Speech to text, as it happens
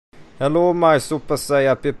Hello, my Super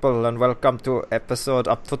Saiyan people, and welcome to episode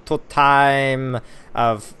up to time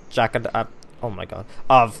of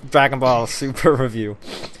of Dragon Ball Super Review.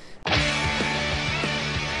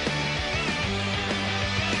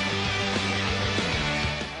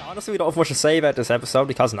 Honestly, we don't have much to say about this episode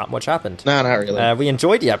because not much happened. No, not really. We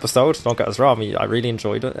enjoyed the episode, don't get us wrong, I really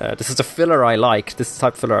enjoyed it. This is the filler I like, this is the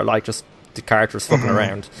type of filler I like, just the characters fucking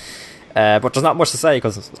around. But there's not much to say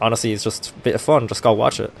because honestly it's just a bit of fun, just go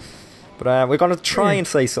watch it. But we're going to try and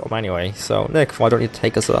say something anyway, so Nick, why don't you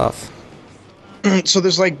take us off? So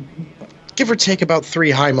there's like, give or take about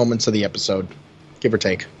 3 high moments of the episode. Give or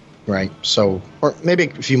take, right? So, or maybe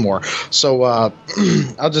a few more. So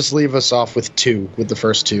I'll just leave us off with the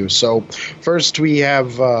first 2. So first we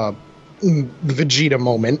have the Vegeta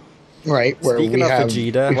moment, right? Where Speaking of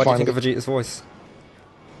Vegeta, what do you think of Vegeta's voice?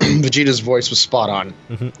 Vegeta's voice was spot on.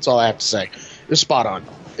 That's all I have to say. It was spot on.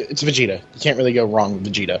 It's Vegeta. You can't really go wrong with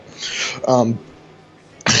Vegeta.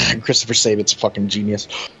 Christopher Sabat's fucking genius.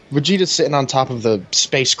 Vegeta's sitting on top of the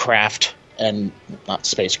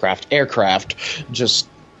aircraft, just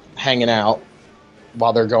hanging out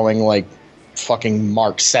while they're going like fucking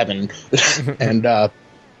Mark 7. And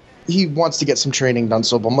he wants to get some training done,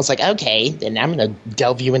 so Bulma's like, okay, then I'm gonna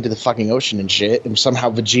delve you into the fucking ocean and shit. And somehow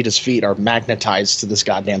Vegeta's feet are magnetized to this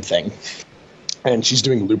goddamn thing. And she's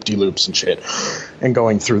doing loop-de-loops and shit. And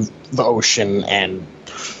going through the ocean and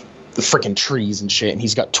the freaking trees and shit. And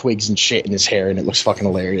he's got twigs and shit in his hair, and it looks fucking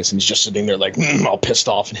hilarious. And he's just sitting there like, all pissed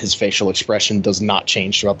off, and his facial expression does not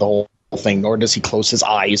change throughout the whole thing, nor does he close his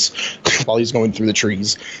eyes while he's going through the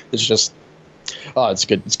trees. It's just... it's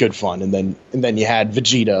good. It's good fun. And then you had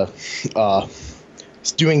Vegeta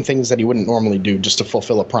doing things that he wouldn't normally do just to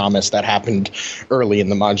fulfill a promise that happened early in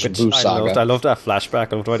the Majin Buu saga. I loved that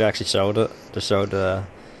flashback. I loved the way they actually showed it. They showed the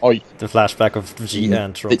flashback of Vegeta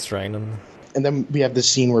and Trunks training. And then we have this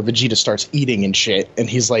scene where Vegeta starts eating and shit, and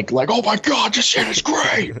he's like, oh my god, this shit is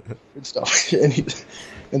great! and stuff.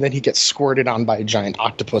 And then he gets squirted on by a giant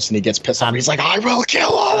octopus, and he gets pissed off. He's like, I will kill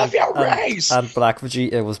all of your race! And Black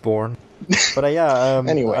Vegeta was born. But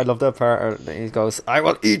anyway. I love that part. He goes, I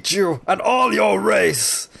will eat you and all your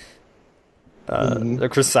race!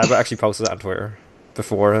 Chris Sabat actually posted that on Twitter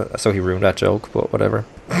before, so he ruined that joke, but whatever.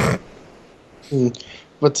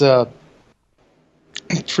 But,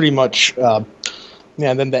 pretty much, then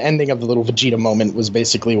the ending of the little Vegeta moment was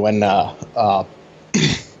basically when,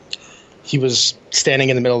 he was standing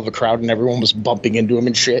in the middle of a crowd and everyone was bumping into him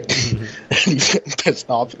and shit. And he's getting pissed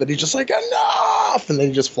off. And then he's just like, enough! And then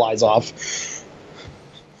he just flies off.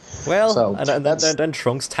 Well, so, and then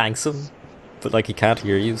Trunks tanks him. But, like, he can't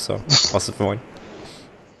hear you, so what's the point?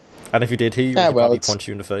 And if you did hear you, he could probably punch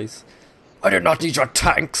you in the face. I did not need your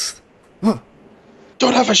tanks!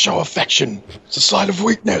 Don't ever show affection. It's a sign of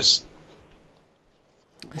weakness.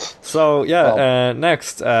 So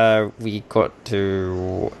next we cut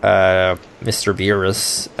to Mr.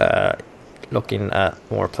 Beerus looking at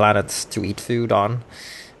more planets to eat food on,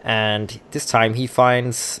 and this time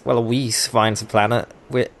Whis finds a planet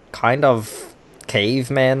with kind of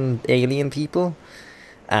cavemen alien people,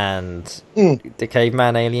 and the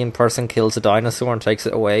caveman alien person kills a dinosaur and takes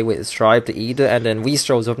it away with his tribe to eat it, and then Whis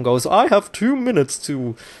shows up and goes, I have 2 minutes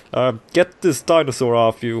to get this dinosaur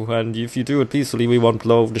off you, and if you do it peacefully we won't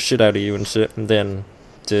blow the shit out of you and shit. And then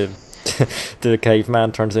the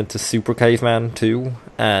caveman turns into Super Caveman 2,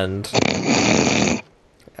 and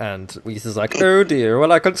Whis is like, oh dear,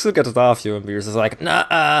 well I can still get it off you, and Beerus is like,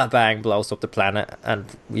 nah, bang, blows up the planet, and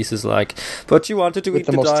Whis is like, but you wanted to eat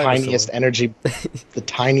the dinosaur. The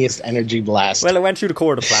tiniest energy blast. Well, it went through the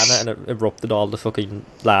core of the planet and it erupted all the fucking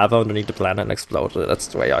lava underneath the planet and exploded. That's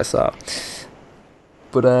the way I saw it.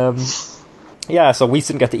 But so Whis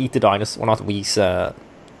didn't get to eat the dinosaur. Well, not Whis,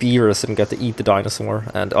 Beerus didn't get to eat the dinosaur,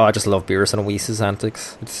 and I just love Beerus and Whis'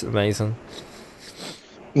 antics. It's amazing.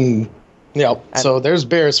 Yeah, so there's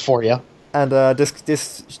Beerus for you. And this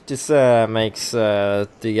makes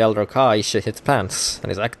the Elder Kai shit his pants. And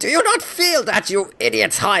he's like, do you not feel that, you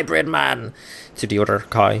idiot's hybrid man? To the other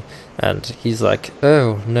Kai. And he's like,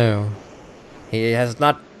 oh, no. He has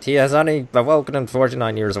only awoken in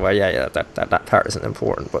 49 years away. Yeah, that part isn't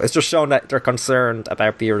important. But it's just showing that they're concerned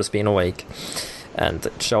about Beerus being awake. And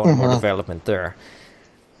showing more development there.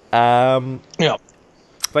 Yeah.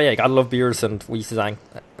 But yeah, you gotta love Beerus and Whis'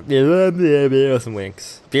 Beerus and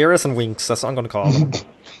Winks. Beerus and Winks, that's what I'm gonna call them.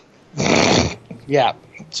 Yeah,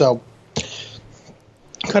 so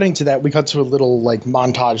cutting to that, we cut to a little like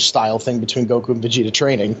montage style thing between Goku and Vegeta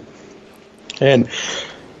training. And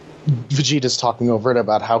Vegeta's talking over it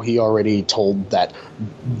about how he already told that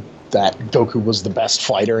that Goku was the best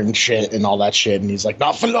fighter and shit and all that shit. And he's like,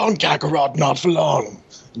 not for long, Kakarot, not for long.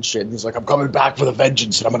 And shit. And he's like, I'm coming back with a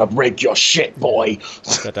vengeance and I'm going to break your shit, boy.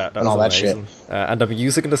 That and all that amazing. shit. And the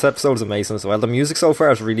music in this episode is amazing as well. The music so far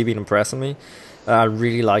has really been impressing me. I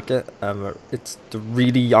really like it. It's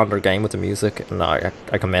really on their game with the music, and I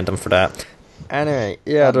commend them for that. Anyway,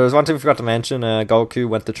 yeah, there's one thing we forgot to mention. Goku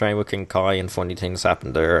went to train with King Kai, and funny things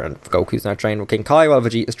happened there. And Goku's now training with King Kai, while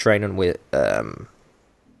Vegeta's training with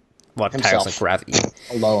Himself. Thousand Gravity.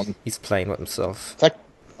 Alone. He's playing with himself.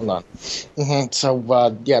 Alone.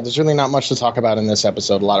 So yeah, there's really not much to talk about in this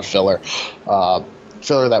episode. A lot of filler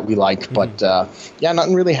that we like, but yeah,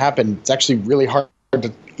 nothing really happened. It's actually really hard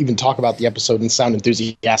to even talk about the episode and sound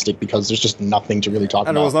enthusiastic because there's just nothing to really talk about.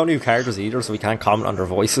 And there was no new characters either, so we can't comment on their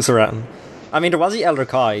voices or anything. I mean, there was the Elder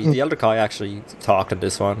Kai. The Elder Kai actually talked in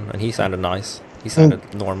this one, and he sounded nice. He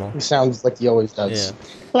sounded normal. He sounds like he always does. Yeah.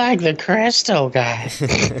 Like the crystal guy.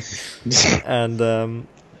 And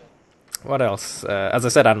what else? As I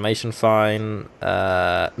said, animation fine,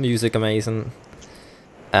 music amazing,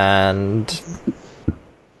 and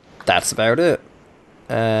that's about it.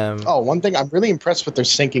 One thing, I'm really impressed with their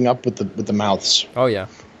syncing up with the mouths. Oh yeah,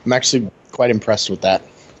 I'm actually quite impressed with that.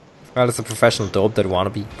 well, it's a professional dub. They'd want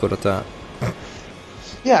to be good at that.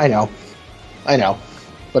 Yeah, I know,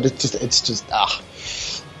 but it's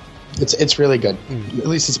really good. At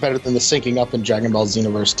least it's better than the syncing up in Dragon Ball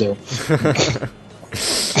Xenoverse 2.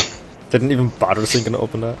 Didn't even bother syncing it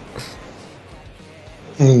up in that.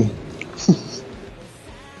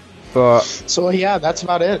 But so yeah, that's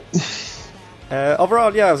about it.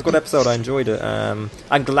 overall, yeah, it was a good episode. I enjoyed it.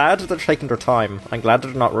 I'm glad that they're taking their time. I'm glad that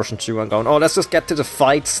they're not rushing through and going, oh, let's just get to the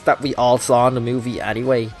fights that we all saw in the movie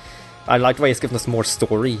anyway. I like the way it's given us more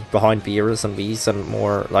story behind Beerus and Whis and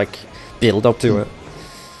more, like, build up to it.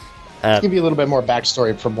 Give you a little bit more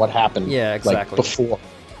backstory from what happened. Yeah, exactly. Like, before.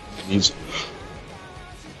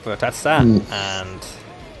 But that's that. And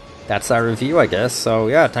that's our review, I guess. So,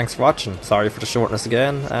 yeah, thanks for watching. Sorry for the shortness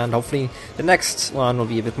again. And hopefully the next one will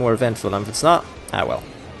be a bit more eventful. And if it's not, well.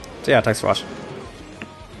 So, yeah, thanks for watching.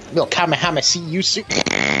 We'll Kamehameha see you soon.